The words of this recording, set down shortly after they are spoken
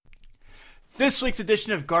This week's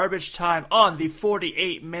edition of Garbage Time on the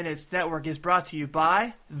 48 Minutes Network is brought to you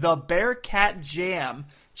by the Bearcat Jam.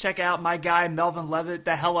 Check out my guy Melvin Levitt,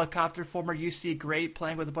 the helicopter, former UC great,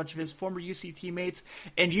 playing with a bunch of his former UC teammates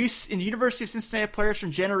and University of Cincinnati players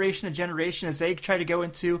from generation to generation as they try to go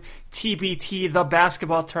into TBT, the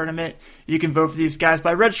basketball tournament. You can vote for these guys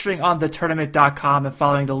by registering on thetournament.com and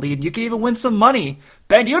following the lead. You can even win some money.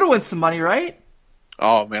 Ben, you want to win some money, right?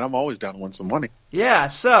 Oh, man, I'm always down to win some money. Yeah,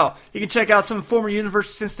 so you can check out some former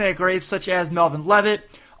University of Cincinnati greats such as Melvin Levitt,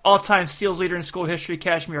 all-time steals leader in school history,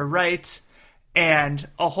 Kashmir Wright, and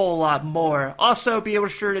a whole lot more. Also, be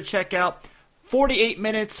sure to check out 48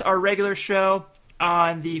 Minutes, our regular show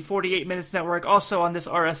on the 48 Minutes Network, also on this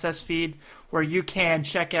RSS feed, where you can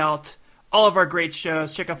check out all of our great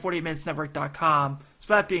shows. Check out 48minutesnetwork.com.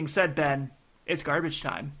 So that being said, Ben, it's garbage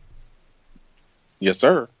time. Yes,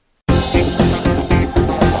 sir.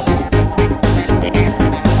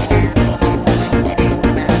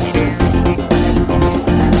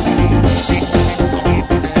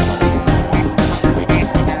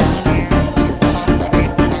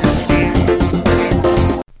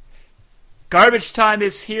 Garbage time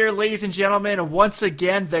is here, ladies and gentlemen, and once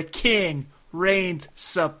again, the king reigns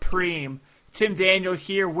supreme. Tim Daniel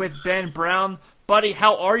here with Ben Brown. Buddy,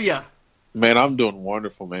 how are you? Man, I'm doing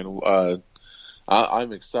wonderful, man.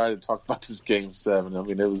 I'm excited to talk about this Game 7. I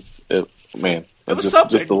mean, it was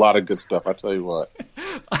just a lot of good stuff, I tell you what.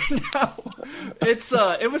 I know.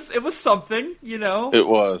 It was something, you know. It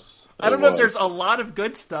was. I don't know if there's a lot of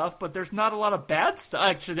good stuff, but there's not a lot of bad stuff.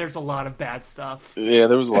 Actually, there's a lot of bad stuff. Yeah,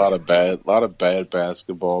 there was a lot of bad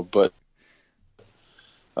basketball, but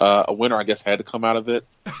a winner, I guess, had to come out of it.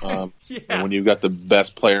 Yeah. And when you got the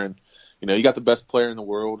best player, in the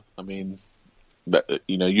world. I mean,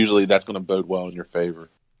 usually that's going to bode well in your favor.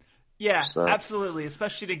 Yeah, absolutely,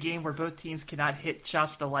 especially in a game where both teams cannot hit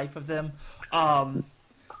shots for the life of them.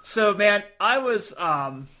 So, man, I was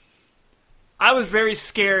very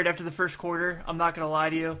scared after the first quarter. I'm not going to lie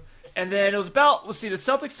to you. And then it was about, the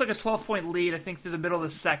Celtics took a 12-point lead, I think, through the middle of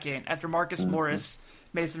the second after Marcus Morris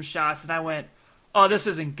made some shots. And I went, oh, this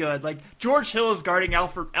isn't good. Like, George Hill is guarding Al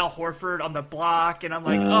Horford on the block. And I'm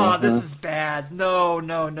like, oh, this is bad.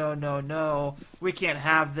 No. We can't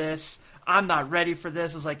have this. I'm not ready for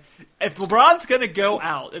this. It's like, if LeBron's going to go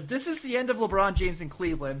out, if this is the end of LeBron James in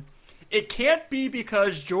Cleveland, it can't be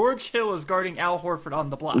because George Hill is guarding Al Horford on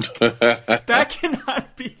the block. That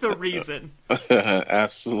cannot be the reason.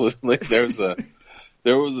 Absolutely.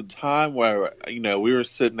 There was a time where, we were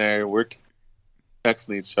sitting there, we're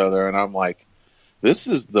texting each other, and I'm like, this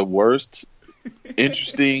is the worst,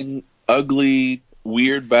 interesting, ugly,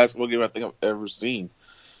 weird basketball game I think I've ever seen.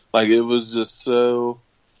 Like, it was just so...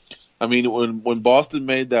 I mean, when Boston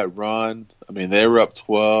made that run, I mean, they were up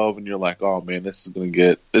 12, and you're like, oh man, this is gonna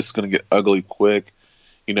get ugly quick.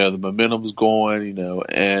 The momentum's going,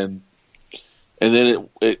 and then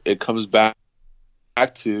it comes back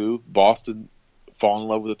to Boston falling in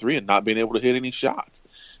love with a three and not being able to hit any shots.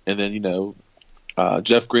 And then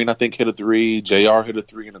Jeff Green, I think, hit a three. JR hit a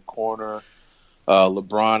three in a corner.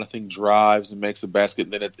 LeBron, I think, drives and makes a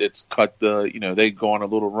basket. And then it's cut they go on a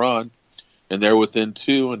little run. And they're within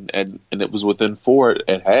two, and it was within four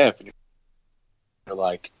at half. And you're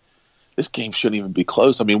like, this game shouldn't even be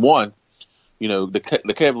close. I mean,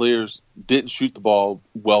 the Cavaliers didn't shoot the ball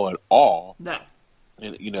well at all. No.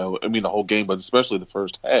 And, the whole game, but especially the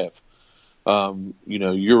first half.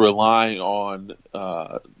 You're relying on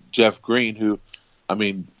Jeff Green, who, I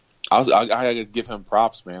mean, I got to give him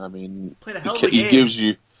props, man. I mean, played a hell of a game.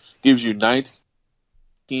 He gives you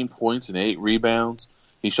 19 points and 8 rebounds.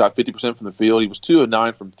 He shot 50% from the field. He was 2 of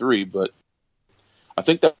 9 from 3, but I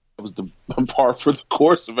think that was the par for the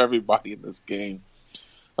course of everybody in this game.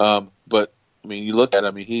 But I mean, you look at it.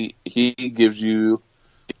 I mean, he gives you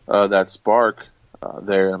that spark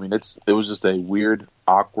there. I mean, it was just a weird,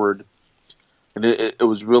 awkward, and it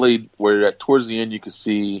was really where towards the end you could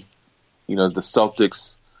see, the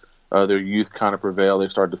Celtics, their youth kind of prevail. They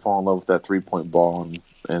started to fall in love with that 3-point ball,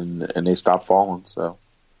 and they stopped falling. So.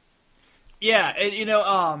 Yeah, and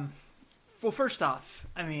well, first off,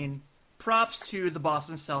 I mean, props to the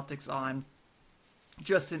Boston Celtics on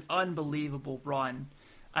just an unbelievable run.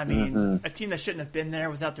 I mean, a team that shouldn't have been there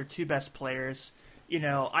without their two best players.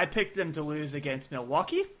 I picked them to lose against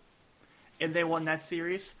Milwaukee, and they won that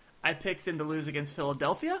series. I picked them to lose against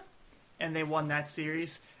Philadelphia, and they won that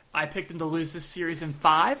series. I picked them to lose this series in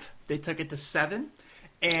 5. They took it to 7.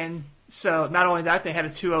 And so not only that, they had a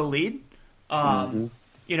 2-0 lead.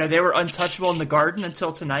 They were untouchable in the Garden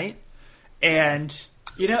until tonight. And,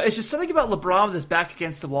 it's just something about LeBron with his back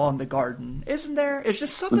against the wall in the Garden, isn't there? It's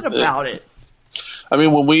just something about it.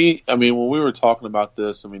 when we were talking about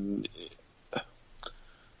this, I mean,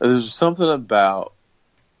 there's something about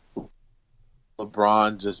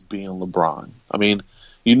LeBron just being LeBron. I mean,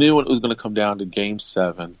 you knew it was going to come down to Game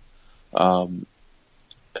 7. Him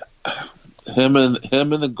in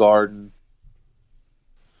the Garden,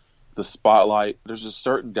 the spotlight. There's just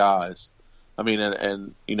certain guys. I mean,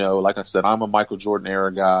 and you know, like I said, I'm a Michael Jordan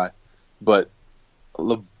era guy, but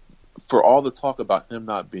for all the talk about him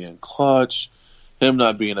not being clutch, him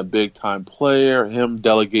not being a big time player, him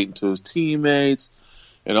delegating to his teammates,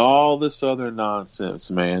 and all this other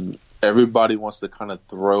nonsense, man, everybody wants to kind of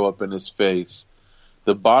throw up in his face.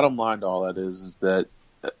 The bottom line to all that is that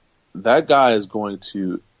that guy is going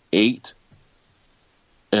to 8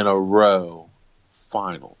 in a row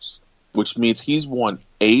finals, which means he's won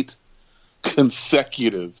 8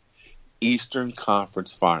 consecutive Eastern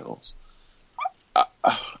Conference Finals.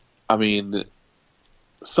 I mean,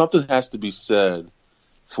 something has to be said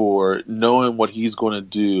for knowing what he's going to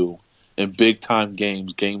do in big time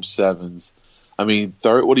games, Game 7s. I mean,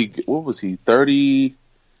 what was he? 30.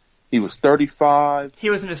 He was 35. He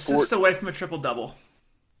was an assist away from a triple double.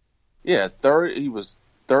 Yeah, he was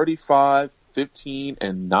 35, 15,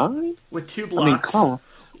 and 9 with 2 blocks. I mean, come on.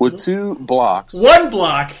 With 2 blocks. 1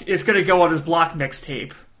 block is going to go on his block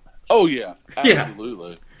mixtape. Oh, yeah.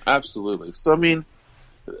 Absolutely. Yeah. Absolutely. So, I mean,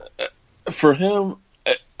 for him,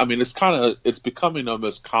 I mean, it's becoming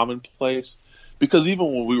almost commonplace because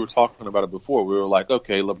even when we were talking about it before, we were like,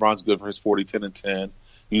 okay, LeBron's good for his 40, 10, and 10.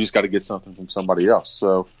 You just got to get something from somebody else.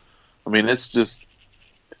 So, I mean, it's just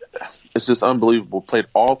unbelievable. Played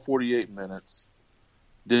all 48 minutes.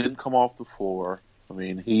 Didn't come off the floor. I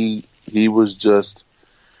mean, he was just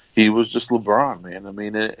LeBron, man. I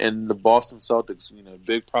mean, and the Boston Celtics, you know,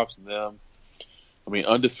 big props to them. I mean,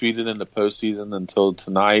 undefeated in the postseason until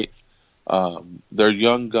tonight. Their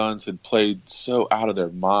young guns had played so out of their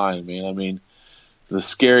mind, man. I mean, the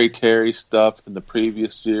Scary Terry stuff in the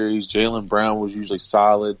previous series, Jaylen Brown was usually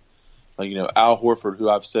solid. You know, Al Horford, who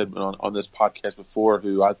I've said on this podcast before,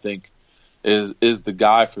 who I think is the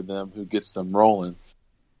guy for them who gets them rolling.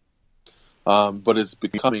 But it's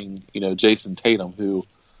becoming, you know, Jason Tatum, who,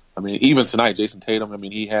 I mean, even tonight, Jason Tatum, I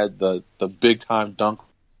mean, he had the big-time dunk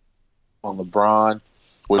on LeBron,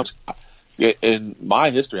 which in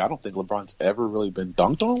my history, I don't think LeBron's ever really been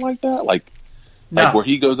dunked on like that. Like where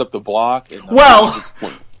he goes up the block. And,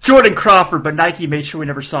 Jordan Crawford, but Nike made sure we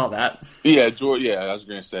never saw that. Yeah, I was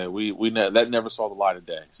going to say, that never saw the light of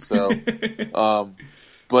day. So,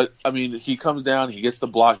 but, I mean, he comes down, he gets the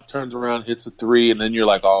block, turns around, hits a 3, and then you're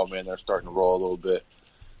like, oh, man, they're starting to roll a little bit.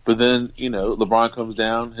 But then, you know, LeBron comes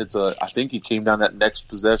down, I think he came down that next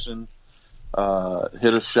possession,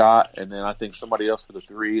 hit a shot, and then I think somebody else hit a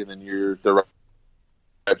 3, and then they're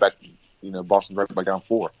right back, you know, Boston's right back down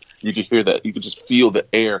 4. You could hear that. You could just feel the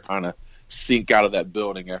air kind of sink out of that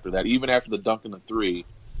building after that. Even after the dunk and the 3,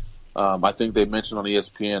 I think they mentioned on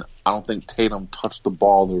ESPN, I don't think Tatum touched the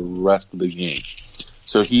ball the rest of the game.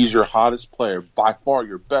 So he's your hottest player, by far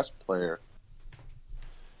your best player.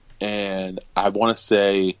 And I want to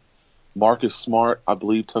say Marcus Smart, I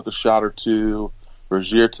believe, took a shot or 2.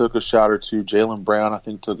 Rozier took a shot or 2. Jaylen Brown, I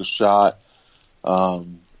think, took a shot.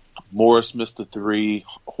 Morris missed a 3.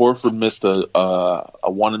 Horford missed a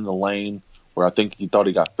 1 in the lane where I think he thought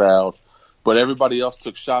he got fouled. But everybody else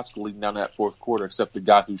took shots leading down that fourth quarter except the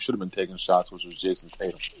guy who should have been taking shots, which was Jason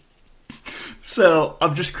Tatum. So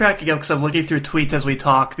I'm just cracking up because I'm looking through tweets as we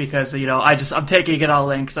talk because, you know, I'm taking it all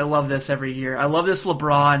in because I love this every year. I love this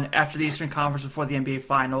LeBron after the Eastern Conference before the NBA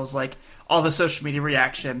Finals, like all the social media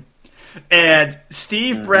reaction. And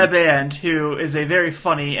Steve Brabant, who is a very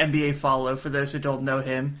funny NBA follow for those who don't know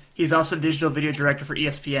him, he's also digital video director for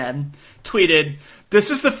ESPN, tweeted,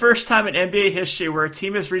 "This is the first time in NBA history where a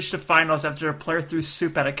team has reached the finals after a player threw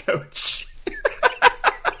soup at a coach."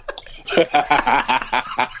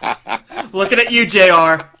 Looking at you,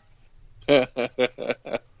 JR.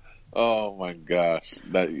 Oh my gosh,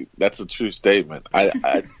 that's a true statement.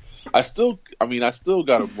 I still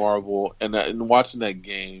got to marvel and watching that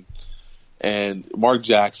game. And Mark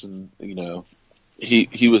Jackson, you know,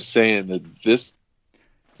 he was saying that this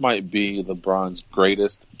might be LeBron's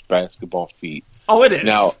greatest basketball feat. Oh, it is.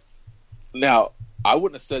 Now, I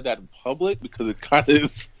wouldn't have said that in public because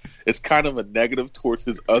it's kind of a negative towards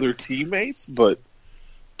his other teammates. But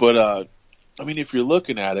I mean, if you're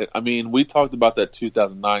looking at it, I mean, we talked about that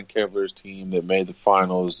 2009 Cavaliers team that made the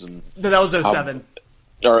finals, and that was 07.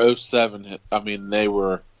 Or 07. I mean,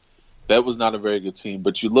 that was not a very good team.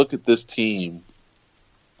 But you look at this team,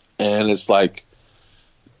 and it's like,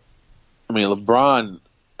 I mean, LeBron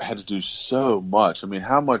had to do so much. I mean,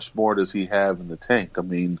 how much more does he have in the tank? I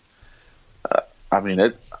mean,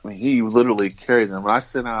 he literally carried them. When I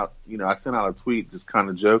sent out a tweet just kind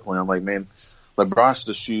of jokingly. I'm like, man, LeBron should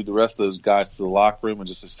have shooed the rest of those guys to the locker room and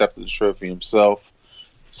just accepted the trophy himself,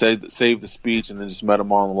 saved the speech, and then just met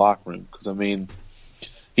them all in the locker room. Because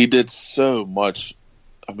he did so much.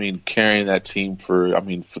 Carrying that team for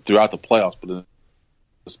throughout the playoffs, but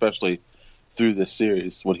especially through this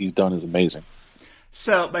series, what he's done is amazing.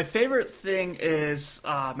 So my favorite thing is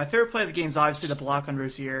my favorite play of the game is obviously the block on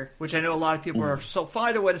Rozier, which I know a lot of people are so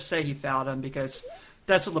find a way to say he fouled him because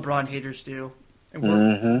that's what LeBron haters do.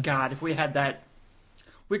 And God, if we had that,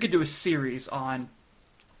 we could do a series on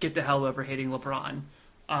get the hell over hating LeBron.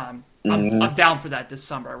 I'm down for that this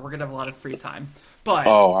summer. We're gonna have a lot of free time. But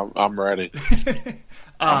I'm ready.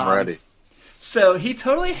 I'm ready. So he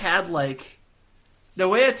totally had the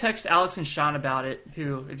way I text Alex and Sean about it,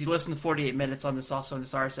 who, if you listen to 48 Minutes on this, also on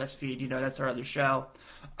this RSS feed, that's our other show.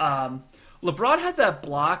 LeBron had that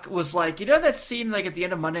block, was that scene at the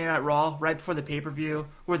end of Monday Night Raw, right before the pay-per-view,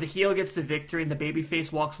 where the heel gets the victory and the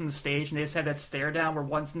babyface walks on the stage and they just have that stare down where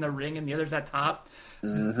one's in the ring and the other's at top?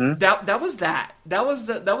 Mm-hmm. That was that. That was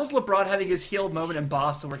LeBron having his heel moment in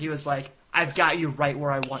Boston where he was like, I've got you right where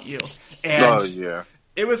I want you. And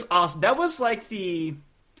it was awesome. That was the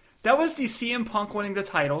CM Punk winning the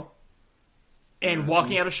title and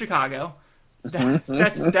walking out of Chicago.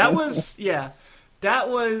 That was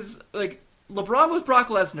LeBron was Brock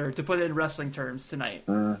Lesnar, to put it in wrestling terms tonight.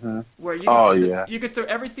 Mm-hmm. Where you could throw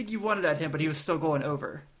everything you wanted at him, but he was still going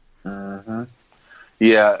over. Mm-hmm.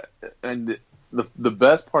 Yeah, and the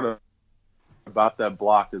best part about that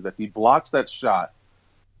block is that he blocks that shot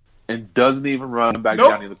and doesn't even run back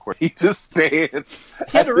down in the court. He just stands.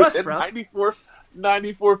 He had to rest, bro.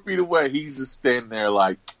 94 feet away. He's just standing there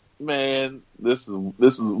like, man, this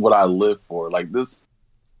is what I live for. This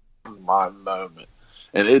is my moment.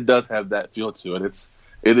 And it does have that feel to it.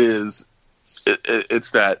 It's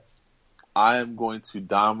that I am going to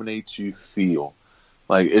dominate you feel.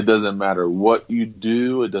 It doesn't matter what you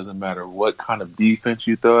do. It doesn't matter what kind of defense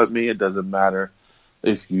you throw at me. It doesn't matter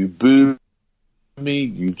if you boo me,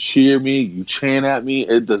 you cheer me, you chant at me.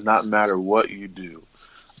 It does not matter what you do.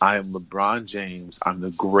 I am LeBron James. I'm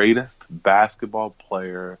the greatest basketball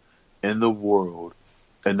player in the world.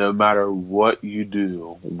 And no matter what you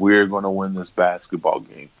do, we're going to win this basketball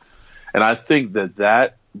game. And I think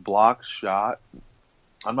that block shot,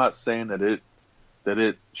 I'm not saying that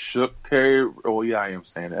it shook Terry. Well, yeah, I am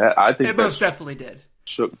saying it. I think it most definitely did.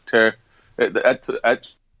 Shook Terry.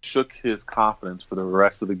 That shook his confidence for the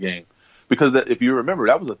rest of the game. Because if you remember,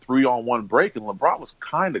 that was a 3-on-1 break, and LeBron was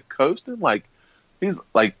kind of coasting. He's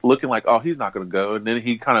looking like, oh, he's not going to go. And then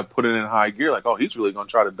he kind of put it in high gear, like, oh, he's really going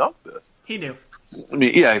to try to dunk this. He knew.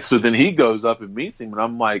 So then he goes up and meets him, and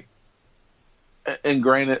I'm like, and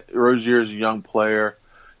granted, Rozier's a young player.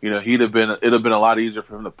 It'd have been a lot easier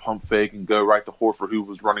for him to pump fake and go right to Horford, who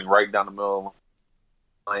was running right down the middle of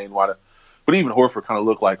the lane. But even Horford kind of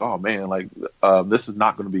looked like, oh man, this is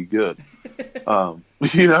not going to be good.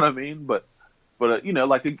 You know what I mean? But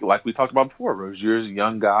like we talked about before, Rozier's a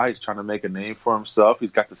young guy. He's trying to make a name for himself.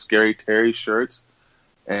 He's got the Scary Terry shirts,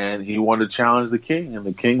 and he wanted to challenge the King. And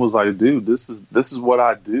the King was like, dude, this is what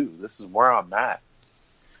I do. This is where I'm at.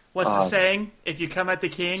 What's the saying? If you come at the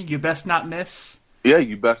King, you best not miss. Yeah,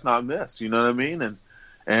 you best not miss. You know what I mean?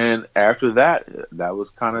 And after that was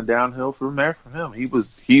kind of downhill from there for him. He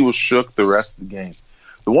was shook the rest of the game.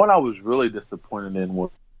 The one I was really disappointed in was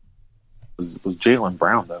Jaylen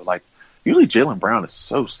Brown, though. Usually Jaylen Brown is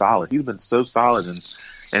so solid. He's been so solid,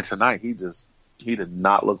 and tonight he did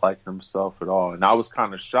not look like himself at all. And I was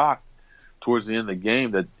kind of shocked towards the end of the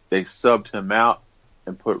game that they subbed him out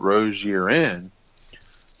and put Rozier in.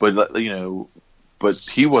 But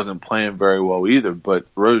he wasn't playing very well either. But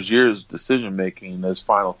Rozier's decision making in those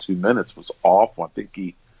final 2 minutes was awful. I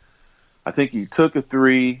think he took a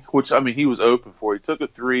three, which he was open for. He took a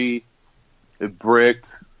three, it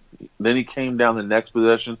bricked. Then he came down the next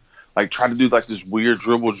possession, tried to do this weird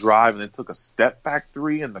dribble drive, and then took a step back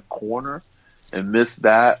three in the corner and missed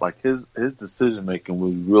that. His decision making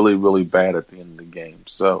was really, really bad at the end of the game.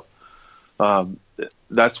 So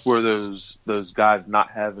that's where those guys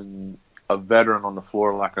not having a veteran on the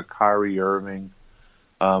floor like a Kyrie Irving,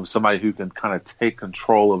 somebody who can kind of take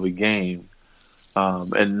control of a game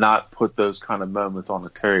and not put those kind of moments on a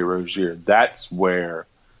Terry Rozier. That's where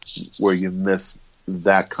you miss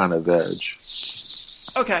that kind of edge.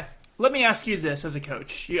 Okay, let me ask you this as a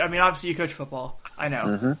coach. Obviously you coach football, I know.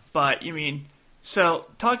 Mm-hmm. But, so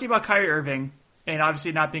talking about Kyrie Irving, and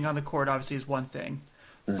obviously not being on the court obviously is one thing.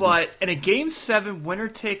 Mm-hmm. But in a Game 7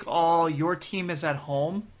 winner-take-all, your team is at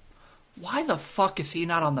home, why the fuck is he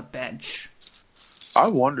not on the bench? I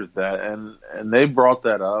wondered that, and they brought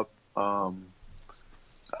that up. And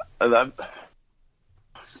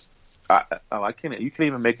I can't. You can't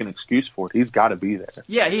even make an excuse for it. He's got to be there.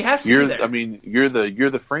 Yeah, he has to be there. I mean, you're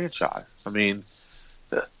the franchise. I mean,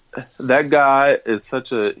 that guy is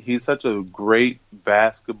such a great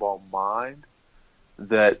basketball mind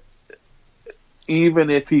that even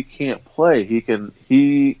if he can't play, he could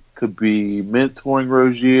be mentoring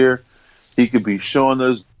Rozier. He could be showing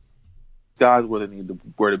those guys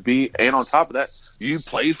where to be. And on top of that, you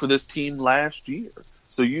played for this team last year.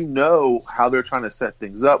 So you know how they're trying to set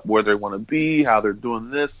things up, where they want to be, how they're doing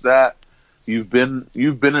this, that. You've been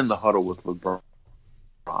in the huddle with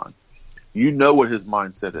LeBron. You know what his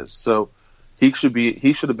mindset is. So he should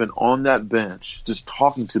have been on that bench, just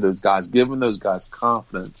talking to those guys, giving those guys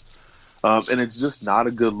confidence. And it's just not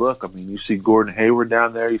a good look. I mean, you see Gordon Hayward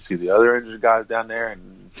down there, you see the other injured guys down there,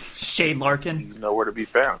 and Shane Larkin. He's nowhere to be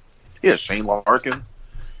found. Yeah, Shane Larkin.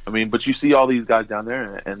 I mean, but you see all these guys down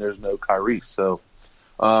there, and there's no Kyrie. So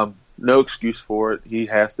no excuse for it. He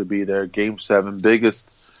has to be there. Game 7, biggest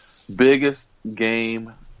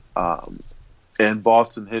game in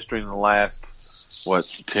Boston history in the last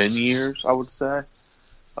 10 years, I would say.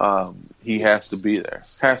 He has to be there.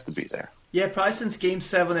 Has to be there. Yeah, probably since Game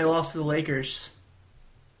 7 they lost to the Lakers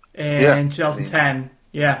in 2010.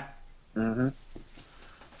 Yeah. Mm-hmm.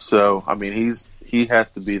 So I mean, he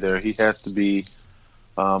has to be there. He has to be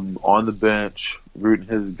on the bench, rooting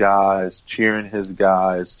his guys, cheering his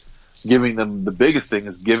guys, giving them. The biggest thing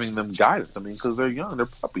is giving them guidance. I mean, because they're young, they're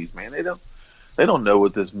puppies, man. They don't know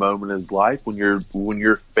what this moment is like when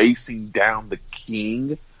you're facing down the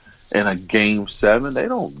king in a Game 7. They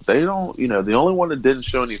don't. You know, the only one that didn't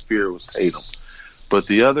show any fear was Tatum, but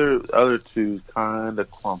the other two kind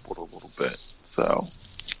of crumpled a little bit. So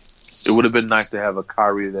it would have been nice to have a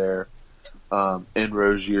Kyrie there in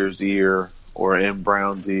Rozier's ear, or in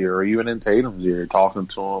Brown's ear, or even in Tatum's ear, talking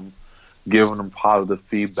to him, giving them positive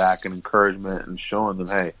feedback and encouragement, and showing them,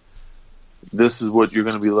 hey, this is what you're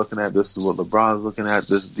going to be looking at. This is what LeBron's looking at.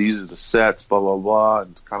 These are the sets, blah, blah, blah,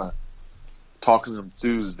 and kind of talking them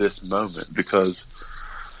through this moment, because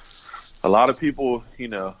a lot of people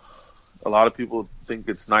think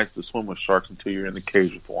it's nice to swim with sharks until you're in the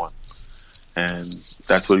cage with one. And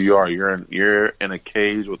that's what you are. You're in a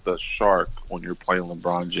cage with a shark when you're playing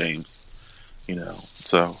LeBron James. You know,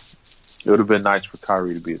 so it would have been nice for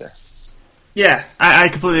Kyrie to be there. Yeah, I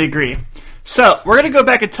completely agree. So we're going to go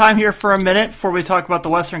back in time here for a minute before we talk about the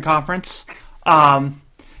Western Conference. Do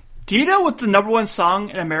you know what the number one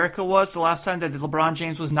song in America was the last time that LeBron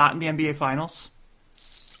James was not in the NBA Finals?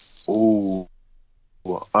 Ooh,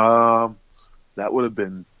 that would have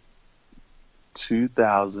been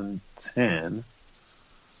 2010.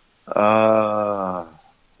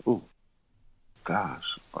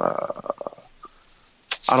 Gosh.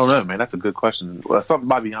 I don't know, man. That's a good question. Something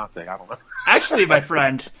by Beyonce. I don't know. Actually, my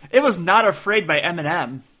friend, it was Not Afraid by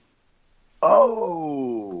Eminem.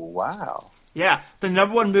 Oh, wow. Yeah. The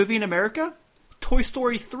number one movie in America? Toy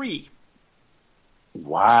Story 3.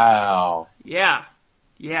 Wow. Yeah.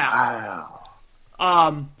 Wow.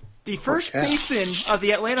 The first baseman of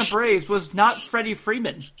the Atlanta Braves was not Freddie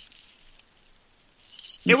Freeman.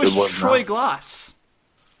 It was Troy Glass.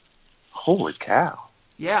 Holy cow.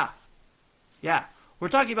 Yeah. We're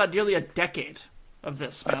talking about nearly a decade of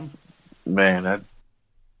this, man. Man,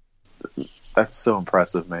 that's so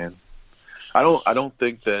impressive, man. I don't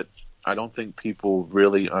think people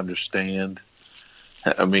really understand.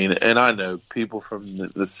 I mean, and I know people from the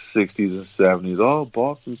 60s and 70s, oh,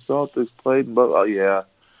 Boston Celtics played, but yeah,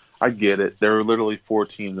 I get it. There were literally 4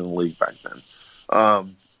 teams in the league back then.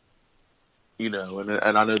 You know,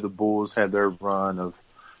 and I know the Bulls had their run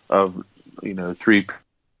of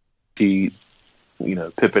 3-peat,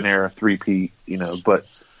 Pippen era 3-peat, but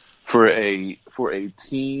for a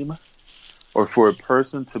team or for a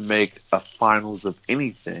person to make a finals of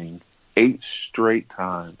anything 8 straight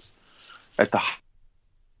times at the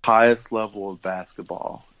highest level of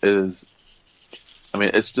basketball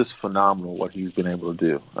it's just phenomenal what he's been able to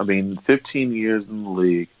do. I mean, 15 years in the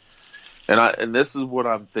league, and this is what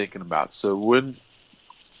I'm thinking about. So when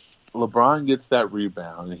LeBron gets that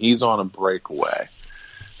rebound and he's on a breakaway,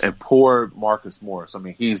 and poor Marcus Morris, I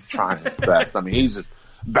mean, he's trying his best. I mean, he's just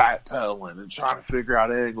backpedaling and trying to figure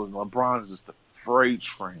out angles, and LeBron is just a freight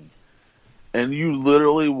train. And you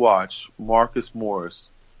literally watch Marcus Morris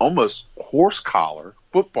almost horse collar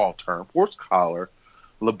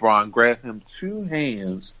LeBron grab him 2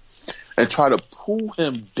 hands and try to pull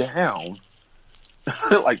him down,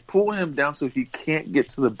 pull him down so he can't get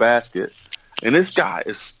to the basket. And this guy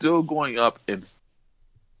is still going up and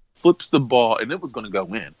flips the ball, and it was going to go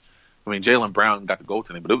in. I mean, Jaylen Brown got the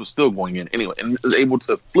goaltending, but it was still going in anyway, and was able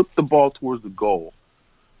to flip the ball towards the goal.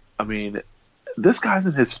 I mean, this guy's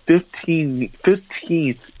in his 15th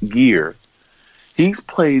year. He's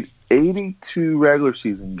played 82 regular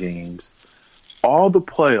season games, all the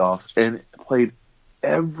playoffs, and played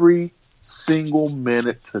every single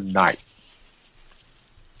minute tonight.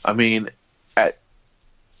 I mean, at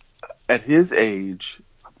his age,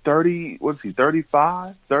 30, what is he,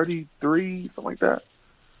 35, 33, something like that?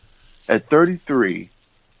 At 33,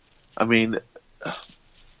 I mean,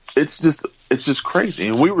 it's just crazy.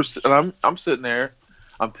 And I'm sitting there,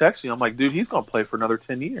 I'm texting, I'm like, dude, he's going to play for another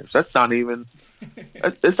 10 years. That's not even,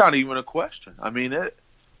 it's not even a question. I mean,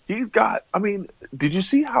 did you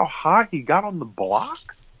see how high he got on the block?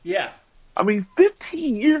 Yeah. I mean,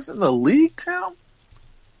 15 years in the league, Tim?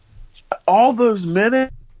 All those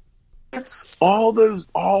minutes, all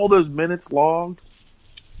those minutes logged.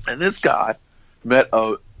 And this guy met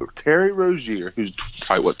Terry Rozier, who's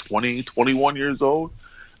probably, 20, 21 years old.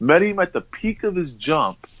 Met him at the peak of his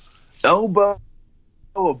jump, elbow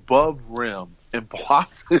above rim, and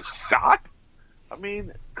blocks his shot. I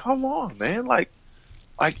mean, come on, man. Like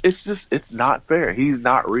it's not fair. He's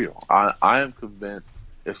not real. I am convinced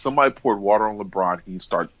if somebody poured water on LeBron, he'd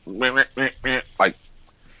start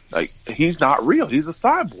like he's not real. He's a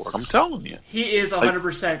cyborg. I'm telling you. He is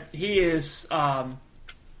 100%. He is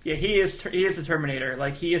he is a Terminator.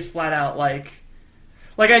 Like, he is flat out like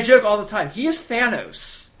I joke all the time. He is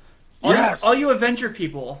Thanos. All you Avenger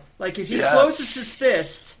people, like, if he closes his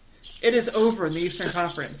fist, it is over in the Eastern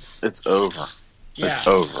Conference. It's over. Yeah. It's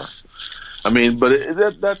over. I mean,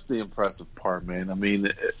 but that's the impressive part, man. I mean,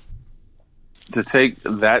 to take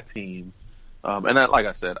that team, like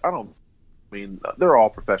I said, they're all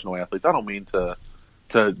professional athletes. I don't mean to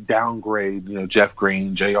downgrade, Jeff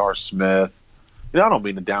Green, J.R. Smith. I don't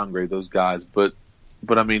mean to downgrade those guys, but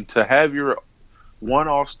I mean, to have your one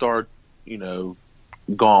All-Star,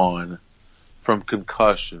 gone from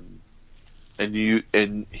concussion, and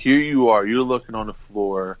here you are, you're looking on the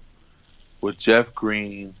floor with Jeff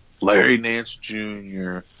Green, Larry Nance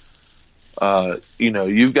Jr.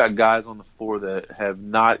 You've got guys on the floor that have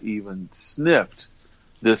not even sniffed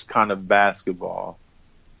this kind of basketball,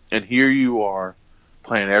 and here you are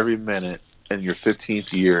playing every minute in your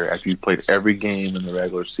 15th year after you played every game in the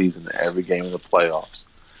regular season, every game in the playoffs,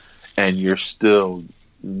 and you're still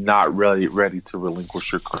not ready to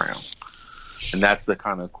relinquish your crown. And that's the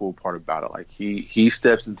kind of cool part about it. Like, he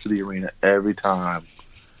steps into the arena every time,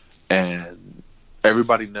 and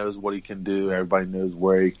everybody knows what he can do. Everybody knows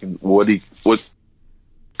where he can, what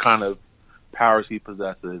kind of powers he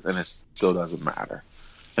possesses, and it still doesn't matter.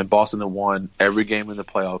 And Boston had won every game in the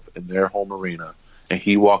playoff in their home arena, and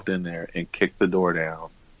he walked in there and kicked the door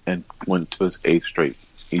down and went to his 8th straight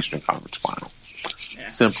Eastern Conference final. Yeah.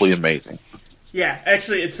 Simply amazing. Yeah,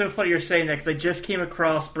 actually, it's so funny you're saying that, because I just came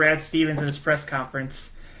across Brad Stevens in his press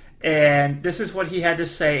conference, and this is what he had to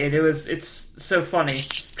say, and it's so funny,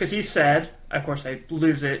 because he said, of course I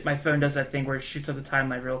lose it, my phone does that thing where it shoots up the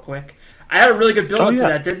timeline real quick. I had a really good build-up to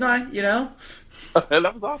that, didn't I?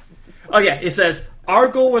 That was awesome. Oh yeah, it says, our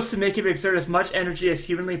goal was to make him exert as much energy as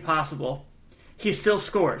humanly possible. He still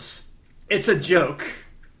scores. It's a joke.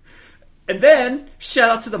 And then, shout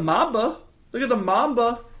out to the Mamba. Look at the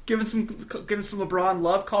Mamba. Giving some LeBron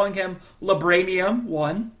love, calling him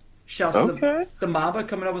Lebranium1. Shouts to the Mamba,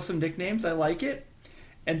 coming up with some nicknames. I like it.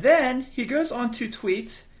 And then he goes on to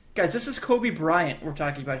tweet, guys, this is Kobe Bryant we're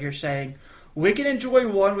talking about here, saying, we can enjoy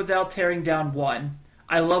one without tearing down one.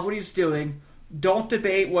 I love what he's doing. Don't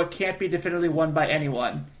debate what can't be definitively won by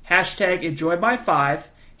anyone. Hashtag enjoy my 5.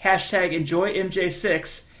 Hashtag enjoy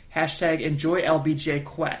MJ6. Hashtag enjoy LBJ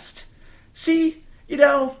Quest. See,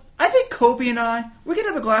 I think Kobe and we could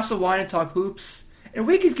have a glass of wine and talk hoops, and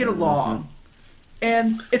we could get along.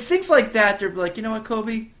 And it's things like that. They're like, you know what,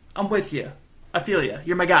 Kobe? I'm with you. I feel you.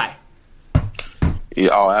 You're my guy. Yeah,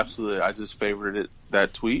 oh, absolutely. I just favorited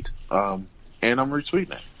that tweet, and I'm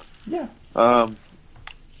retweeting it. Yeah.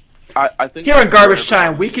 I think here in Garbage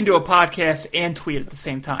Time, we can do a podcast and tweet at the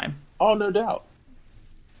same time. Oh, no doubt.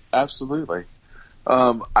 Absolutely.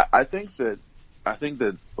 I think that,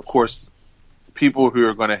 of course, people who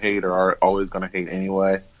are going to hate are always going to hate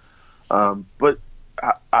anyway. But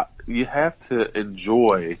you have to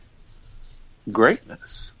enjoy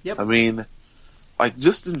greatness. Yep. I mean,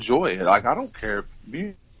 just enjoy it. I don't care if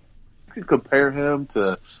you can compare him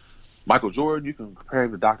to Michael Jordan, you can compare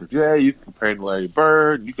him to Dr. J, you can compare him to Larry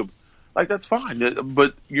Bird, you can, that's fine.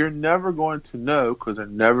 But you're never going to know, because they're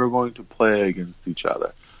never going to play against each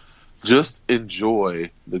other. Just enjoy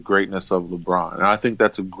the greatness of LeBron. And I think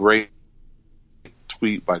that's a great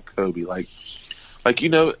tweet by Kobe. Like,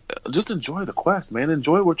 just enjoy the quest, man.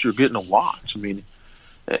 Enjoy what you're getting to watch. I mean,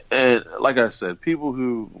 and like I said, people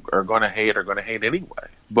who are going to hate are going to hate anyway.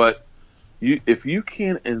 But if you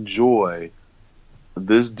can't enjoy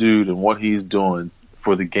this dude and what he's doing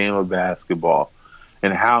for the game of basketball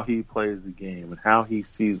and how he plays the game and how he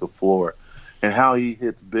sees the floor and how he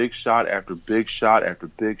hits big shot after big shot after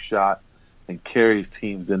big shot and carries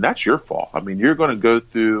teams, then that's your fault. I mean, you're going to go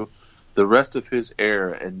through the rest of his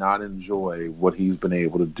era and not enjoy what he's been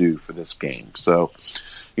able to do for this game. So,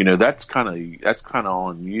 that's kind of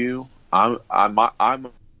on you. I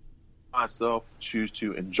myself choose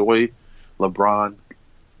to enjoy LeBron,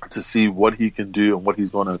 to see what he can do and what he's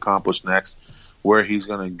going to accomplish next, where he's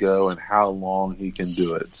going to go, and how long he can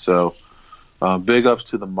do it. So, big ups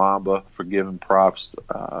to the Mamba for giving props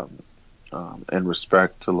and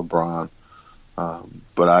respect to LeBron.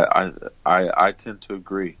 But I tend to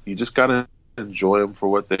agree. You just got to enjoy them for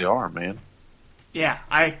what they are, man. Yeah,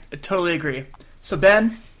 I totally agree. So,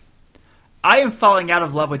 Ben, I am falling out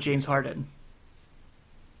of love with James Harden.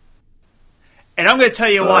 And I'm going to tell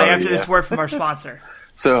you why after this word from our sponsor.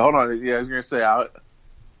 So, hold on. Yeah, I was going to say,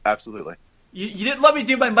 absolutely. You didn't let me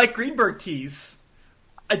do my Mike Greenberg tease.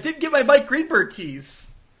 I did get my Mike Greenberg tease.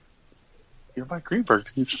 Your Mike Greenberg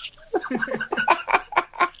tease?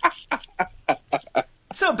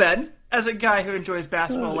 So, Ben, as a guy who enjoys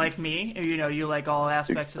basketball like me, and you like all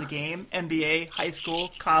aspects of the game, NBA, high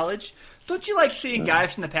school, college, don't you like seeing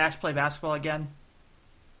guys from the past play basketball again?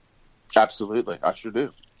 Absolutely. I sure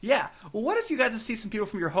do. Yeah. Well, what if you got to see some people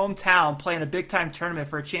from your hometown play in a big-time tournament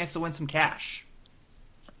for a chance to win some cash?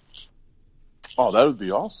 Oh, that would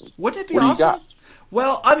be awesome. Wouldn't it be awesome? What do you got?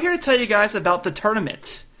 Well, I'm here to tell you guys about the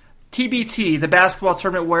tournament. TBT, the basketball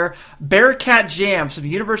tournament where Bearcat Jam, some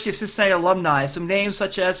University of Cincinnati alumni, some names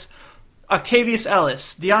such as Octavius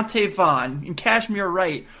Ellis, Deontay Vaughn, and Kashmir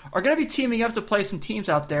Wright are going to be teaming up to play some teams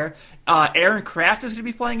out there. Aaron Kraft is going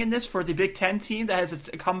to be playing in this for the Big Ten team that has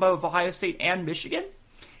a combo of Ohio State and Michigan.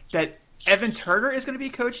 That Evan Turner is going to be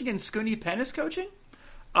coaching and Scooney Penn is coaching.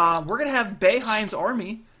 We're going to have Boeheim's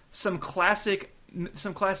Army, some classic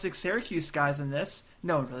Syracuse guys in this.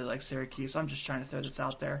 No one really likes Syracuse. I'm just trying to throw this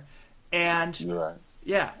out there. And you're right.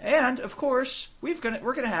 Yeah, and of course we're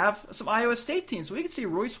gonna have some Iowa State teams. So we can see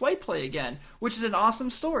Royce White play again, which is an awesome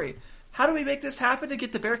story. How do we make this happen to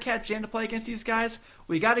get the Bearcat Jam to play against these guys?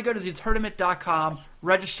 We got to go to thetournament.com,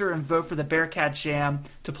 register and vote for the Bearcat Jam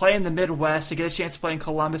to play in the Midwest, to get a chance to play in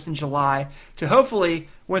Columbus in July, to hopefully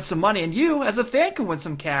win some money. And you, as a fan, can win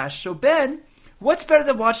some cash. So, Ben, what's better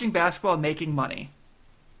than watching basketball and making money?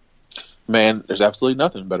 Man, there's absolutely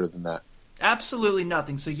nothing better than that. Absolutely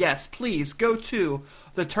nothing. So, yes, please go to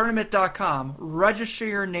thetournament.com, register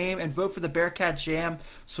your name, and vote for the Bearcat Jam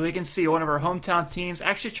so we can see one of our hometown teams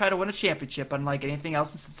actually try to win a championship, unlike anything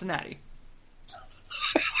else in Cincinnati.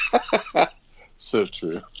 So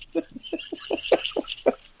true.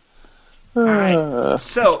 All right.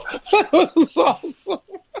 So, that was awesome.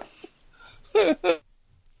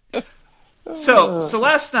 So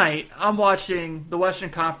last night I'm watching the Western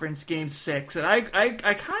Conference Game 6, and I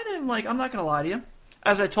kind of like, I'm not going to lie to you,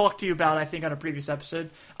 as I talked to you about, I think, on a previous episode,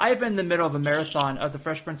 I have been in the middle of a marathon of The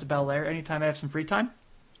Fresh Prince of Bel-Air anytime I have some free time.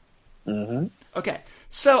 Mm-hmm. Okay,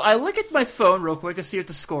 so I look at my phone real quick to see what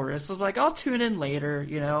the score is. So I'm like, I'll tune in later,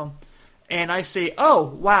 and I say, oh,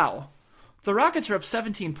 wow, the Rockets are up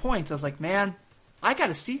 17 points. I was like, man, I got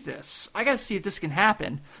to see this. I got to see if this can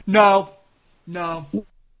happen. No. No,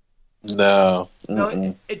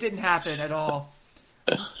 it didn't happen at all.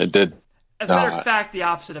 It did. As a matter of fact, the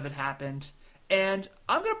opposite of it happened. And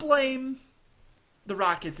I'm going to blame the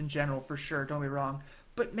Rockets in general for sure, don't be wrong.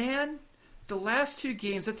 But man, the last two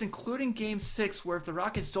games, that's including Game 6, where if the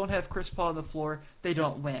Rockets don't have Chris Paul on the floor, they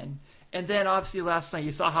don't win. And then obviously last night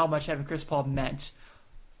you saw how much having Chris Paul meant.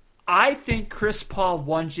 I think Chris Paul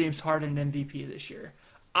won James Harden an MVP this year.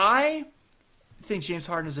 I think James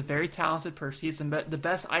Harden is a very talented person. He's the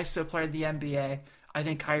best ISO player in the NBA. I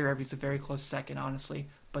think Kyrie Irving's a very close second, honestly.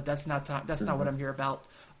 But that's not what I'm here about.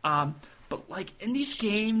 But like in these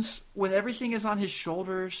games, when everything is on his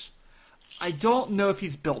shoulders, I don't know if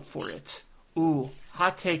he's built for it. Ooh,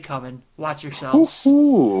 hot take coming. Watch yourselves.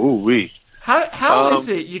 How is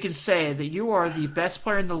it you can say that you are the best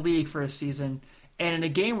player in the league for a season, and in a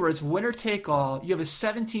game where it's winner take all, you have a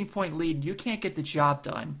 17-point lead and you can't get the job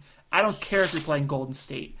done? I don't care if you're playing Golden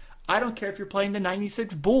State. I don't care if you're playing the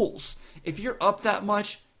 96 Bulls. If you're up that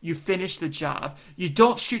much, you finish the job. You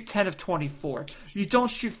don't shoot 10 of 24. You don't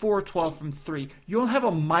shoot 4 of 12 from 3. You don't have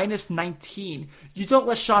a minus 19. You don't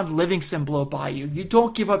let Sean Livingston blow by you. You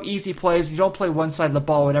don't give up easy plays. You don't play one side of the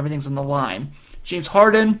ball when everything's on the line. James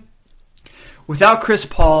Harden, without Chris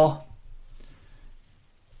Paul,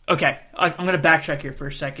 Okay, I'm going to backtrack here for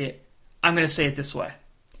a second. I'm going to say it this way.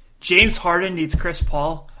 James Harden needs Chris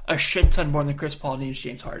Paul a shit ton more than Chris Paul needs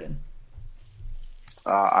James Harden.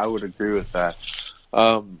 I would agree with that.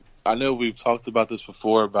 I know we've talked about this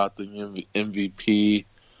before about the MVP,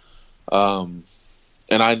 and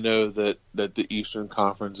I know that the Eastern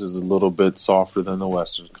Conference is a little bit softer than the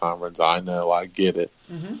Western Conference. I know, I get it.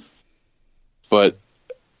 Mm-hmm. But,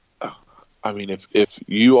 I mean, if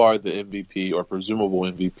you are the MVP or presumable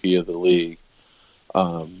MVP of the league,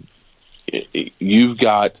 you've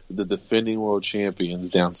got the defending world champions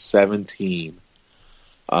down 17.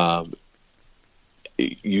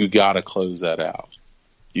 You got to close that out.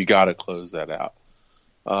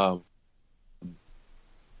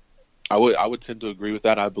 I would tend to agree with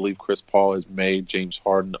that. I believe Chris Paul has made James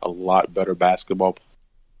Harden a lot better basketball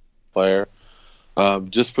player.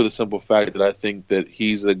 Just for the simple fact that I think that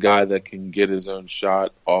he's a guy that can get his own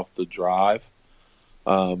shot off the drive.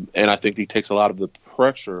 And I think he takes a lot of the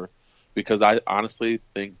pressure because I honestly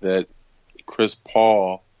think that Chris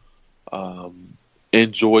Paul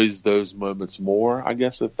enjoys those moments more, I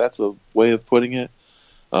guess, if that's a way of putting it.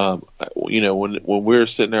 When we're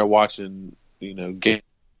sitting there watching, game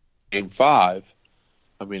 5,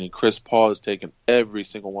 I mean, and Chris Paul is taking every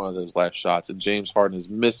single one of those last shots, and James Harden is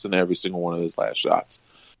missing every single one of those last shots.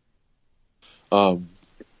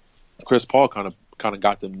 Chris Paul kind of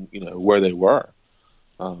got them, where they were.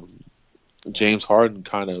 James Harden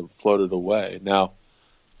kind of floated away. Now,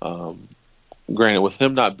 granted, with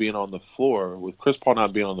him not being on the floor, with Chris Paul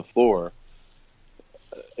not being on the floor,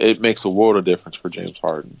 it makes a world of difference for James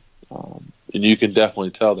Harden. And you can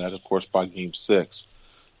definitely tell that, of course, by Game 6.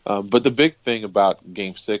 But the big thing about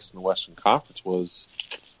Game 6 in the Western Conference was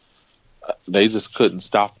they just couldn't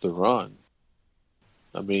stop the run.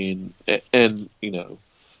 I mean, and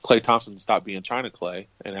Klay Thompson stopped being China Klay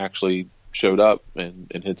and actually showed up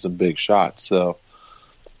and hit some big shots. So,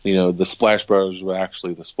 the Splash Brothers were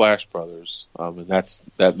actually the Splash Brothers, and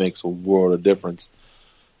that makes a world of difference.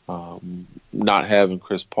 Not having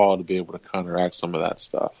Chris Paul to be able to counteract some of that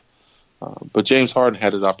stuff. But James Harden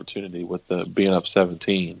had his opportunity with being up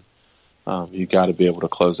 17. You got to be able to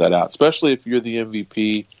close that out, especially if you're the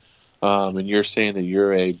MVP and you're saying that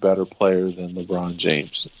you're a better player than LeBron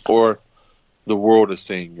James, or the world is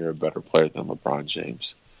saying you're a better player than LeBron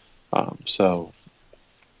James. So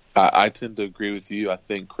I tend to agree with you. I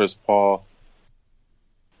think Chris Paul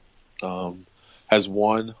has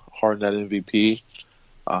won Harden that MVP.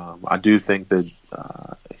 I do think that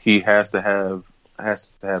he has to have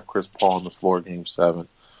Chris Paul on the floor Game 7,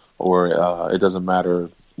 or it doesn't matter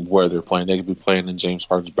where they're playing. They could be playing in James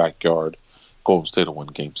Harden's backyard. Golden State will win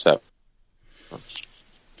Game 7.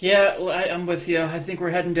 Yeah, I'm with you. I think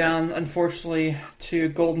we're heading down, unfortunately, to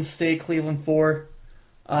Golden State, Cleveland 4.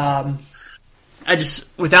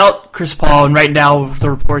 Without Chris Paul, and right now the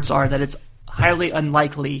reports are that it's highly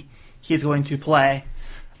unlikely he's going to play.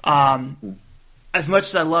 As much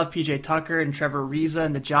as I love PJ Tucker and Trevor Ariza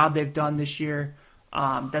and the job they've done this year,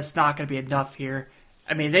 that's not going to be enough here.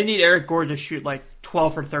 I mean, they need Eric Gordon to shoot like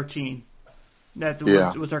 12 or 13. That's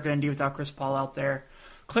what they're going to do without Chris Paul out there.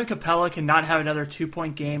 Clint Capella cannot have another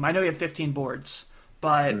 2-point game. I know he had 15 boards,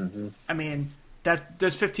 but I mean,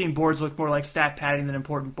 those 15 boards look more like stat padding than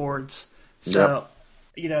important boards. So,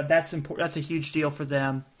 that's important. That's a huge deal for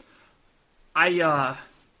them.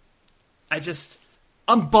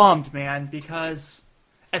 I'm bummed, man, because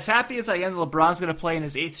as happy as I am that LeBron's going to play in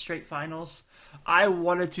his 8th straight finals, I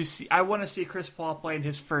want to see Chris Paul play in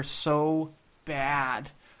his first so bad.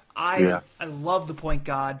 I love the point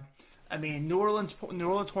guard. I mean, New Orleans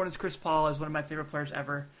Hornets Chris Paul is one of my favorite players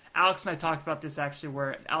ever. Alex and I talked about this actually,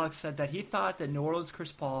 where Alex said that he thought that New Orleans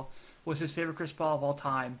Chris Paul was his favorite Chris Paul of all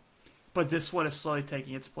time, but this one is slowly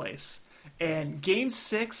taking its place. And Game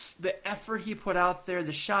 6, the effort he put out there,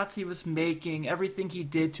 the shots he was making, everything he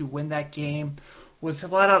did to win that game was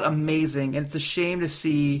flat out amazing. And it's a shame to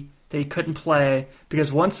see that he couldn't play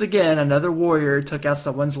because once again, another Warrior took out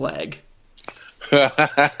someone's leg.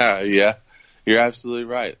 Yeah, you're absolutely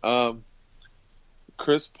right.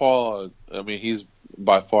 Chris Paul, I mean, he's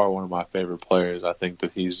by far one of my favorite players. I think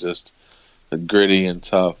that he's just gritty and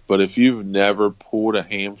tough. But if you've never pulled a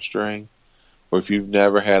hamstring, or if you've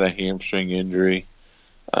never had a hamstring injury,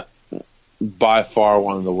 by far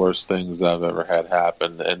one of the worst things I've ever had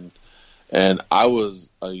happen. And I was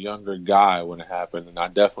a younger guy when it happened, and I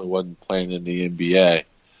definitely wasn't playing in the NBA,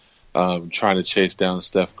 trying to chase down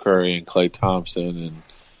Steph Curry and Klay Thompson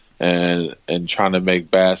and trying to make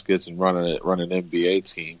baskets and run an NBA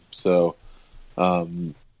team. So I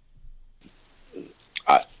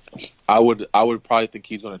would probably think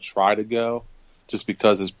he's going to try to go just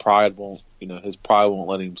because his pride won't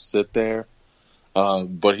let him sit there.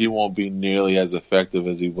 But he won't be nearly as effective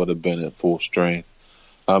as he would have been at full strength.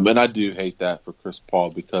 And I do hate that for Chris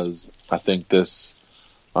Paul because I think this.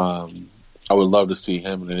 I would love to see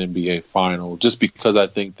him in an NBA final, just because I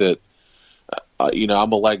think that.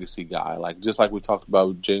 I'm a legacy guy. Just like we talked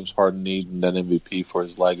about James Harden needing that MVP for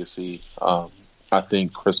his legacy. I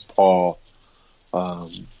think Chris Paul,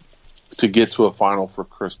 to get to a final for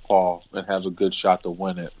Chris Paul and have a good shot to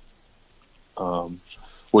win it,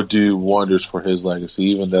 would do wonders for his legacy,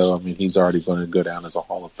 even though, he's already going to go down as a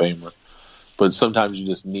Hall of Famer. But sometimes you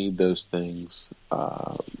just need those things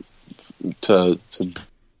to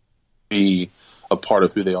be a part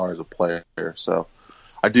of who they are as a player. So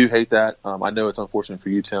I do hate that. I know it's unfortunate for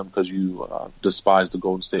you, Tim, because you despise the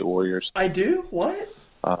Golden State Warriors. I do? What?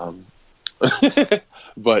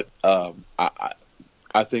 But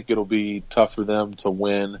I think it'll be tough for them to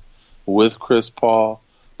win with Chris Paul.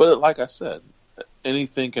 But like I said,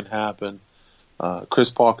 anything can happen.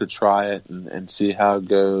 Chris Paul could try it and see how it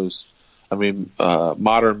goes.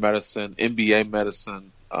 Modern medicine, NBA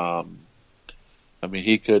medicine.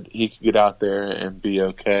 He could get out there and be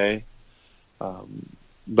okay.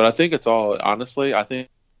 But I think it's all, honestly,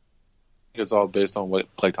 it's all based on what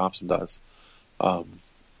Klay Thompson does.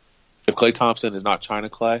 If Klay Thompson is not China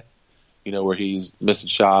Klay, where he's missing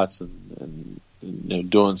shots and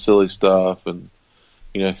doing silly stuff, and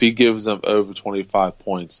if he gives them over 25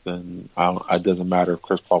 points, then it doesn't matter if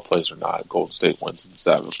Chris Paul plays or not. Golden State wins in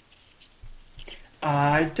 7.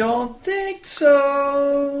 I don't think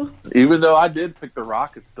so. Even though I did pick the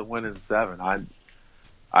Rockets to win in 7,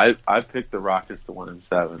 I picked the Rockets to win in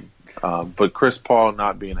 7. But Chris Paul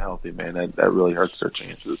not being healthy, man, that really hurts their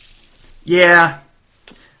chances. Yeah.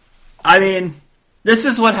 This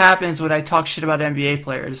is what happens when I talk shit about NBA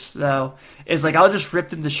players, though. Is I'll just rip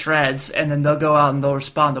them to shreds, and then they'll go out and they'll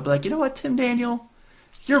respond. They'll be like, you know what, Tim Daniel?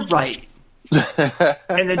 You're right.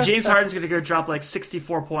 And then James Harden's going to go drop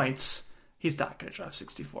 64 points. He's not going to drop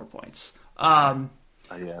 64 points. Yeah,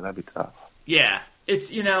 that'd be tough. Yeah. It's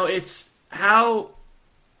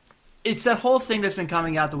that whole thing that's been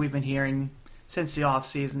coming out that we've been hearing since the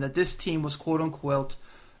offseason, that this team was quote-unquote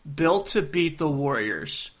built to beat the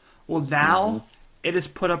Warriors. Well, now it is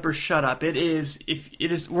put up or shut up. We're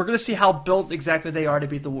going to see how built exactly they are to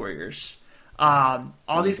beat the Warriors.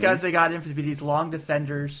 All these guys they got in to be these long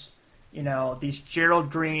defenders, these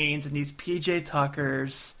Gerald Greens and these PJ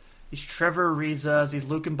Tuckers, these Trevor Arizas, these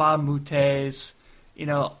Luke Mbamutes,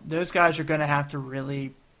 those guys are going to have to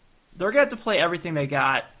they're going to have to play everything they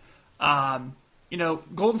got.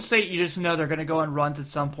 Golden State, you just know they're going to go on runs at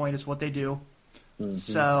some point is what they do. Mm-hmm.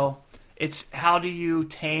 So it's how do you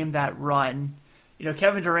tame that run?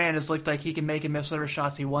 Kevin Durant has looked like he can make and miss whatever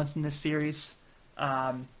shots he wants in this series.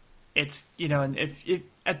 And if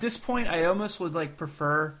at this point, I almost would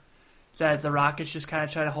prefer that the Rockets just kind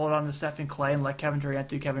of try to hold on to Stephen Clay and let Kevin Durant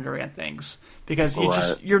do Kevin Durant things, because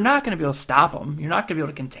you're not going to be able to stop him. You're not going to be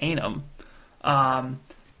able to contain him.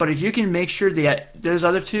 But if you can make sure that those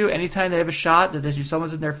other two, anytime they have a shot that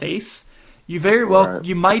someone's in their face, you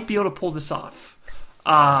might be able to pull this off.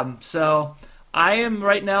 So I am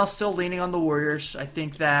right now still leaning on the Warriors. I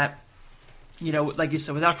think that, like you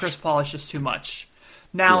said, without Chris Paul, it's just too much.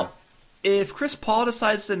 Now, if Chris Paul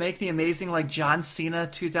decides to make the amazing John Cena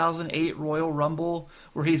 2008 Royal Rumble,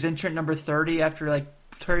 where he's entrant number 30 after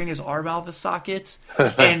tearing his arm out of his socket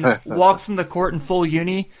and walks in the court in full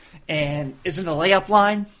uni and is in the layup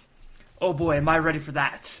line, oh boy, am I ready for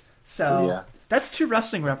that. So that's 2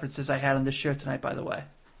 wrestling references I had on this show tonight, by the way.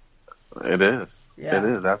 It is. Yeah. It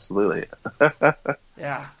is, absolutely.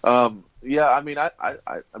 Yeah. I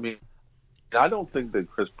don't think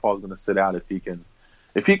that Chris Paul is going to sit out if he can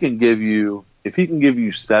give you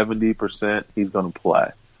 70%, he's going to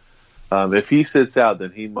play. If he sits out,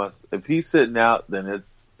 then he must. If he's sitting out, then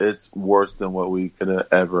it's worse than what we could have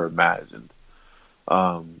ever imagined.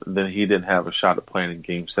 Then he didn't have a shot at playing in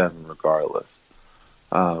Game 7, regardless.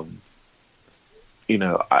 I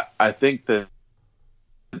think that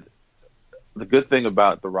the good thing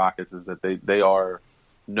about the Rockets is that they are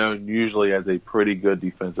known usually as a pretty good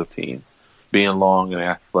defensive team, being long and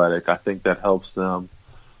athletic. I think that helps them.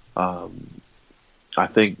 I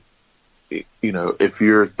think, if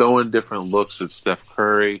you're throwing different looks at Steph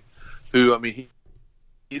Curry, who,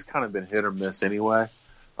 he's kind of been hit or miss anyway.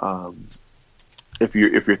 If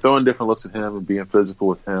you're throwing different looks at him and being physical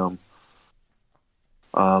with him,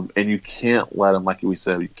 and you can't let him, like we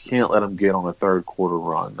said, you can't let him get on a third quarter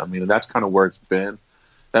run. That's kind of where it's been.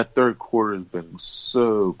 That third quarter has been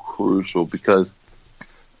so crucial because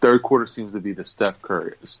third quarter seems to be the Steph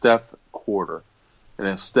quarter. And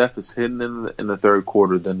if Steph is hitting in the third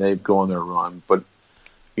quarter, then they go on their run. But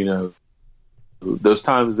those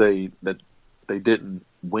times that they didn't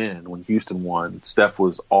win when Houston won, Steph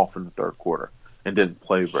was off in the third quarter and didn't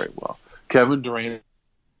play very well. Kevin Durant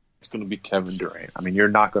is going to be Kevin Durant. I mean, you're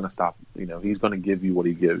not going to stop. He's going to give you what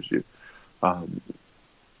he gives you.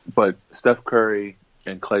 But Steph Curry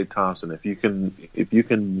and Klay Thompson, if you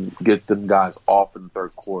can get them guys off in the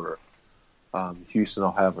third quarter, Houston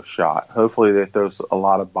will have a shot. Hopefully, they throw a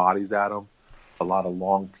lot of bodies at them, a lot of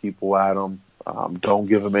long people at them. Don't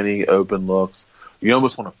give them any open looks. You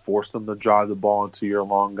almost want to force them to drive the ball into your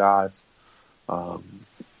long guys,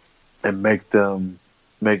 and make them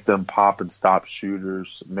pop and stop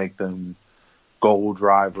shooters, make them goal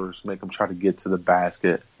drivers, make them try to get to the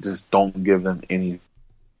basket. Just don't give them any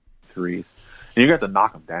threes. And you got to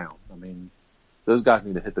knock them down. I mean, those guys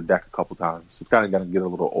need to hit the deck a couple times. It's kind of got to get a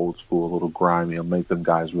little old school, a little grimy, and make them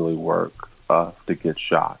guys really work to get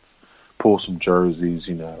shots. Pull some jerseys,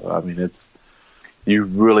 I mean, you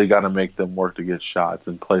really got to make them work to get shots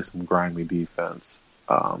and play some grimy defense.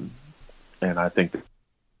 And I think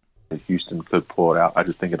that Houston could pull it out. I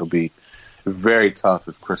just think it'll be very tough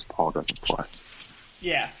if Chris Paul doesn't play.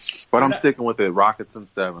 Yeah. But I'm sticking with it. Rockets in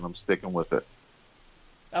 7. I'm sticking with it.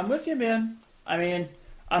 I'm with you, man. I mean,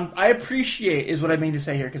 I appreciate is what I mean to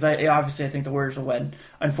say here, because I think the Warriors will win,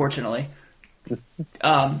 unfortunately.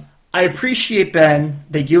 I appreciate, Ben,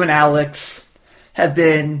 that you and Alex have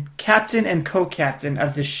been captain and co-captain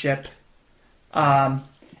of this ship.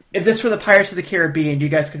 If this were the Pirates of the Caribbean, you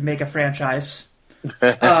guys could make a franchise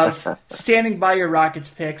of standing by your Rockets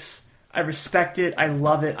picks. I respect it. I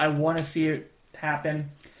love it. I want to see it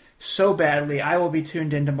happen so badly. I will be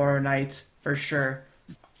tuned in tomorrow night for sure.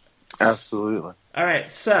 Absolutely. All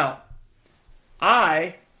right, so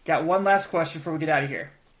I got one last question before we get out of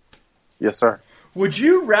here. Yes, sir. Would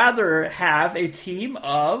you rather have a team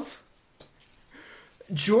of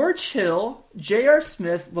George Hill, J.R.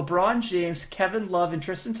 Smith, LeBron James, Kevin Love, and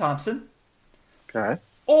Tristan Thompson? Okay.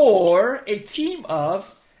 Or a team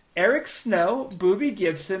of Eric Snow, Boobie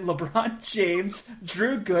Gibson, LeBron James,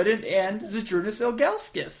 Drew Gooden, and Zydrunas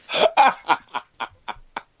Ilgauskas?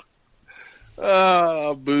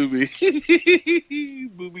 Boobie.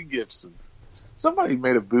 Boobie Gibson. Somebody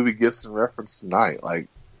made a Boobie Gibson reference tonight. Like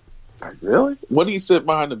really? What do you sit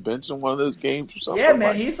behind the bench in one of those games or something? Yeah,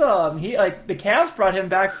 man, he's the Cavs brought him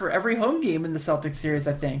back for every home game in the Celtics series,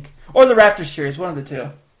 I think, or the Raptors series, one of the two.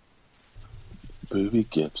 Boobie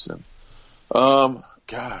Gibson.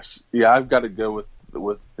 Gosh, yeah, I've got to go with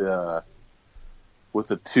the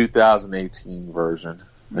 2018 version.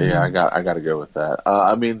 Mm-hmm. Yeah, I got to go with that.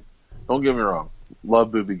 I mean, don't get me wrong,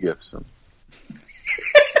 love Boobie Gibson,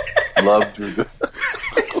 love Drew.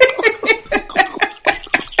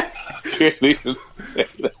 Can't even say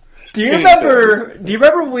that. Do you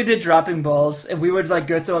remember when we did dropping balls and we would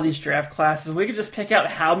go through all these draft classes and we could just pick out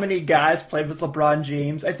how many guys played with LeBron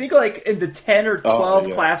James? I think in the 10 or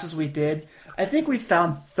 12 classes we did, I think we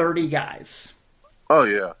found 30 guys. Oh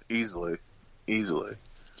yeah, easily.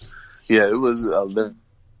 Yeah, it was there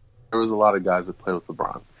was a lot of guys that played with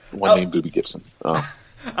LeBron. One named Boobie Gibson.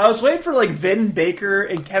 I was waiting for Vin Baker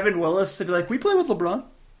and Kevin Willis to be like, we play with LeBron.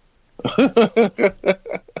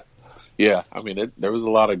 Yeah, I mean, there was a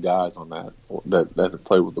lot of guys on that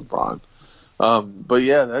played with LeBron. But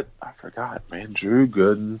yeah, I forgot, man. Drew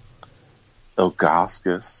Gooden,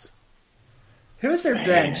 Ilgauskas. Who was their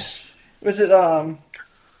bench? Was it Oh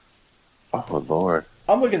Lord!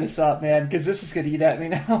 I'm looking this up, man, because this is gonna eat at me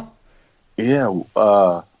now. Yeah,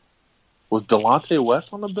 was Delonte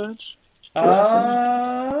West on the bench?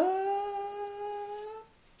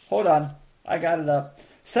 Hold on, I got it up.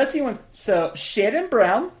 So Shannon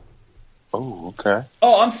Brown. Oh, okay.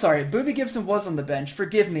 Oh, I'm sorry. Boobie Gibson was on the bench.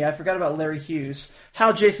 Forgive me. I forgot about Larry Hughes.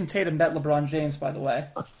 How Jason Tatum met LeBron James, by the way.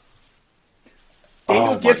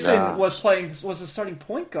 Daniel Gibson was the starting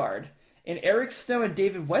point guard, and Eric Snow and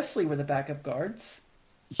David Wesley were the backup guards.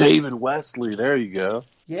 David Wesley, there you go.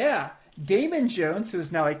 Yeah. Damon Jones, who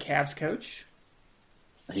is now a Cavs coach.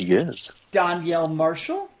 He is. Donyell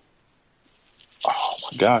Marshall. Oh,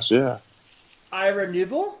 my gosh, yeah. Ira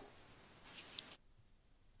Newble.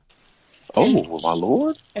 Oh, my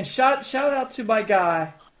Lord. And shout out to my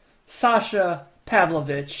guy, Sasha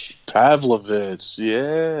Pavlovich.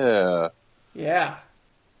 Yeah. Yeah.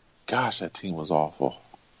 Gosh, that team was awful.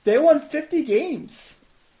 They won 50 games.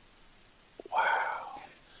 Wow.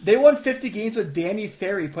 They won 50 games with Danny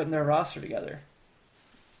Ferry putting their roster together.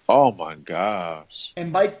 Oh, my gosh.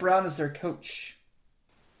 And Mike Brown is their coach.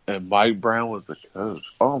 And Mike Brown was the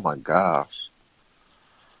coach. Oh, my gosh.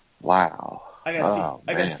 Wow. I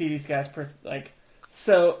gotta see these guys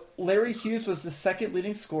So Larry Hughes was the second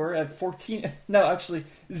leading scorer at 14. No, actually,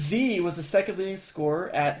 Z was the second leading scorer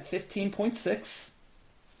at 15.6.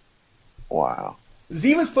 Wow.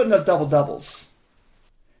 Z was putting up double doubles.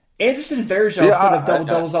 Anderson Varejao was putting up double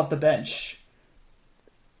doubles off the bench.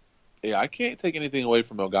 Yeah, I can't take anything away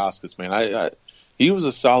from Ilgauskas, man. He was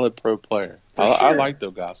a solid pro player. Sure. I liked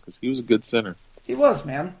Ilgauskas. He was a good center. He was,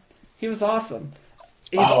 man. He was awesome.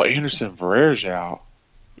 Anderson Varejao.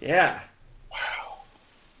 Yeah. Wow.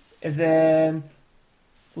 And then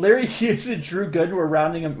Larry Hughes and Drew Gooden were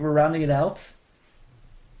rounding it out.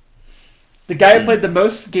 The guy who played the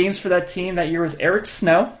most games for that team that year was Eric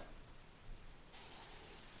Snow.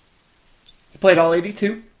 He played all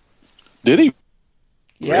 82. Did he?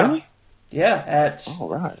 Yeah. Really? Yeah, at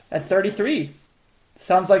 33.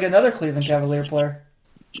 Sounds like another Cleveland Cavalier player.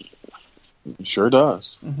 Sure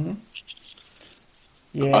does. Mm-hmm.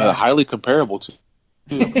 Yeah. Highly comparable to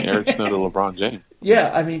Eric Snow to LeBron James.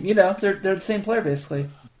 Yeah, I mean, they're the same player basically.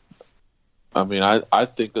 I mean, I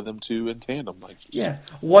think of them two in tandem, like peanut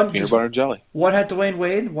butter and jelly. One had Dwayne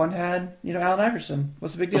Wade, one had Allen Iverson.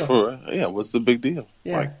 What's the big deal? Yeah, what's the big deal?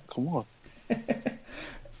 Yeah. Like, come on.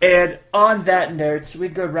 And on that note, we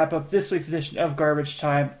go wrap up this week's edition of Garbage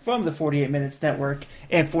Time from the 48 Minutes Network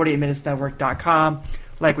and 48minutesnetwork.com.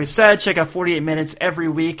 Like we said, check out 48 Minutes every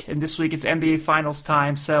week, and this week it's NBA Finals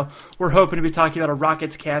time, so we're hoping to be talking about a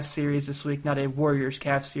Rockets-Cavs series this week, not a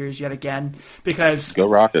Warriors-Cavs series yet again, because... Go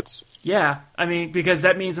Rockets. Yeah, I mean, because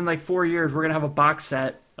that means in like 4 years we're going to have a box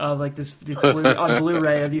set of like this on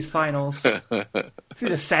Blu-ray of these finals. It's going to be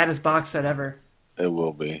the saddest box set ever. It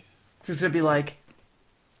will be. It's going to be like...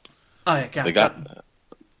 Oh, yeah, God.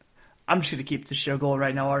 I'm just going to keep the show going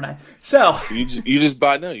right now, aren't I? So you just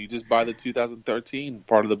buy the 2013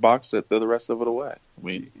 part of the box set, throw the rest of it away. I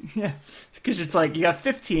mean, yeah, because it's like you got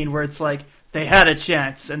 15 where it's like they had a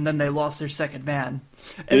chance and then they lost their second man,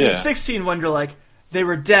 and then 16 when you're like they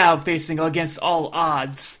were down facing against all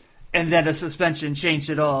odds, and then a suspension changed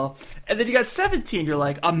it all, and then you got 17. You're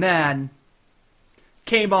like a man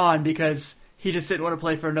came on because he just didn't want to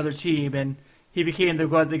play for another team and. He became the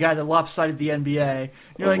guy that lopsided the NBA.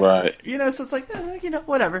 You're like, right. So it's like,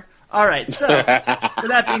 whatever. All right. So, with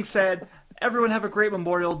that being said, everyone have a great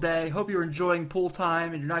Memorial Day. Hope you're enjoying pool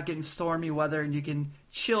time and you're not getting stormy weather and you can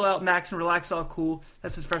chill out, max, and relax all cool.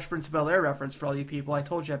 That's a Fresh Prince of Bel-Air reference for all you people. I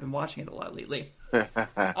told you I've been watching it a lot lately.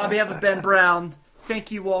 On behalf of Ben Brown,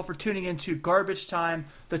 thank you all for tuning into Garbage Time,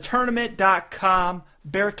 thetournament.com,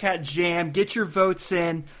 Bearcat Jam. Get your votes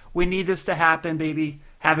in. We need this to happen, baby.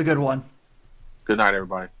 Have a good one. Good night,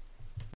 everybody.